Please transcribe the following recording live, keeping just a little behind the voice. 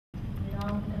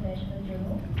International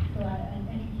Journal. So and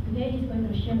today he's going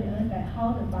to share with us that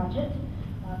how the budget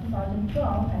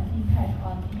 2012 has impact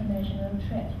on international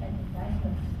trade and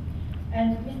investments.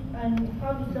 And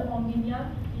how Mr. Ong Yin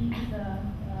Yang, he is a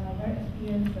very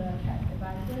experienced tax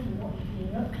advisor. He works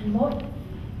with Deloitte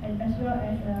and as well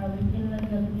as with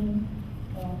inland revenue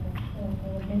for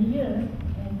many years.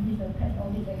 And he's a tax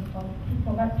audit and he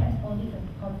provides tax audit and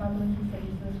consultancy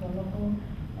services for local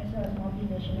as well as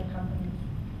multinational companies.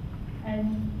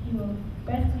 And he will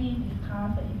bestly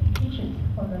discuss the implications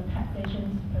from the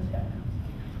taxation perspective.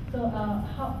 So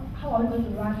how are we going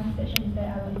to run this session is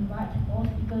that I will invite all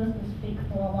speakers to speak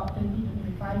for about 20 to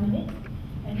 25 minutes.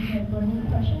 And if you have burning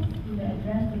questions, we will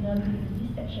address to them in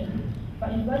this section.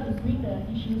 But if you want to bring the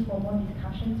issues for more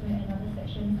discussions, we have another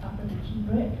session after the tea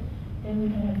break. Then we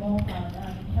can have more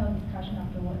detailed discussion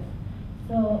afterwards.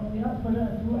 So without further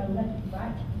ado, I would like to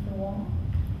invite Mr. Wong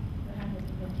to have the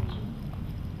presentation.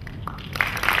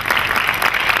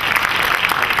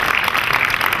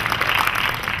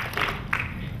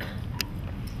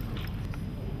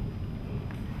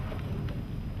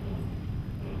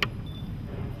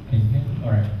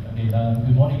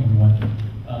 Good morning, everyone.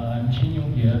 I'm Chin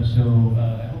Yong here, so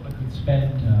I hope I could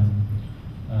spend the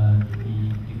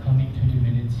coming 20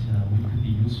 minutes which could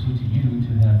be useful to you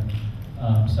to have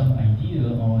some idea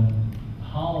on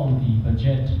how the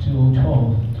budget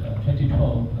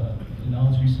 2012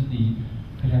 announced recently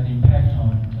could have impact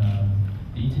on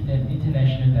the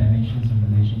international dimensions of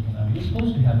Malaysian economy. We're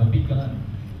supposed to have a big gun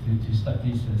to start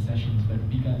these sessions, but the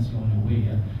big gun is on the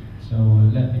way. So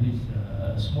let me this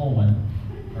a small one.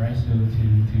 All right, so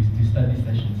to start these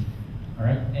sessions. All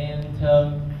right, and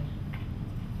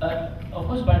of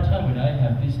course, by the time when I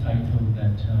have this title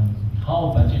that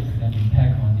how budget could have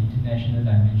impact on the international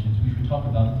dimensions, which we talk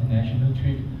about international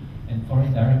trade and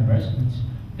foreign direct investments,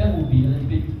 that will be a little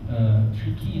bit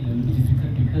tricky and a little bit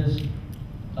difficult because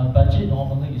a budget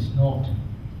normally is not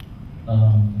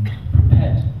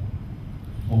prepared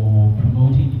for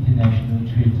promoting international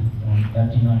trade or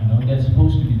FDI. You know, that's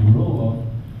supposed to be the role of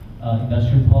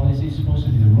industrial policy, is supposed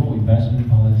to be the role of investment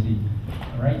policy.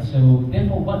 All right. So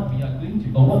therefore, what we are going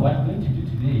to, or what I'm going to do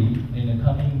today in the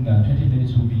coming 20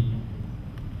 minutes will be,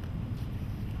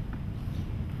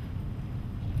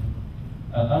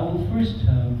 I will first,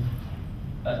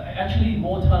 actually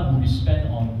more time will be spent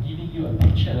on giving you a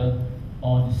picture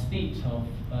on the state of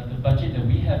the budget that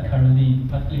we have currently,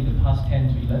 particularly in the past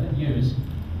 10 to 11 years.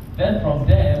 Then from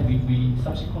there, we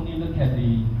subsequently look at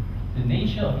the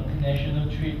nature of international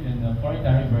trade and foreign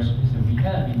direct investments that we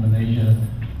have in Malaysia.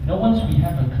 You know, once we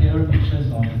have a clearer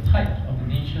pictures on the type of the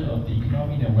nature of the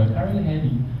economy that we're currently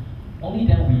having, only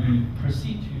then we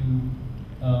proceed to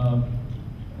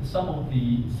some of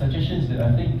the suggestions that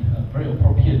I think are very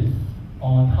appropriate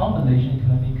on how the Malaysian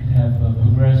economy could have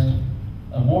progressed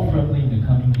more firmly in the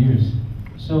coming years.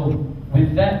 So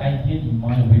with that idea in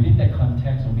mind, within that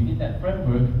context or within that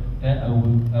framework, then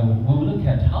we'll look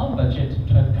at how budget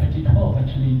 2012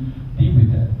 actually deal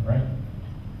with that, right?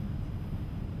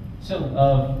 So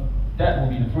that will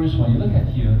be the first one. You look at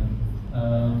here.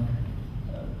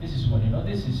 This is what, you know.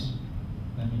 This is.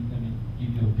 Let me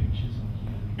give you pictures on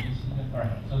here. You see that? All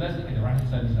right. So let's look at the right hand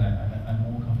side. I'm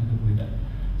more comfortable with that.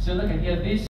 So look at here. This.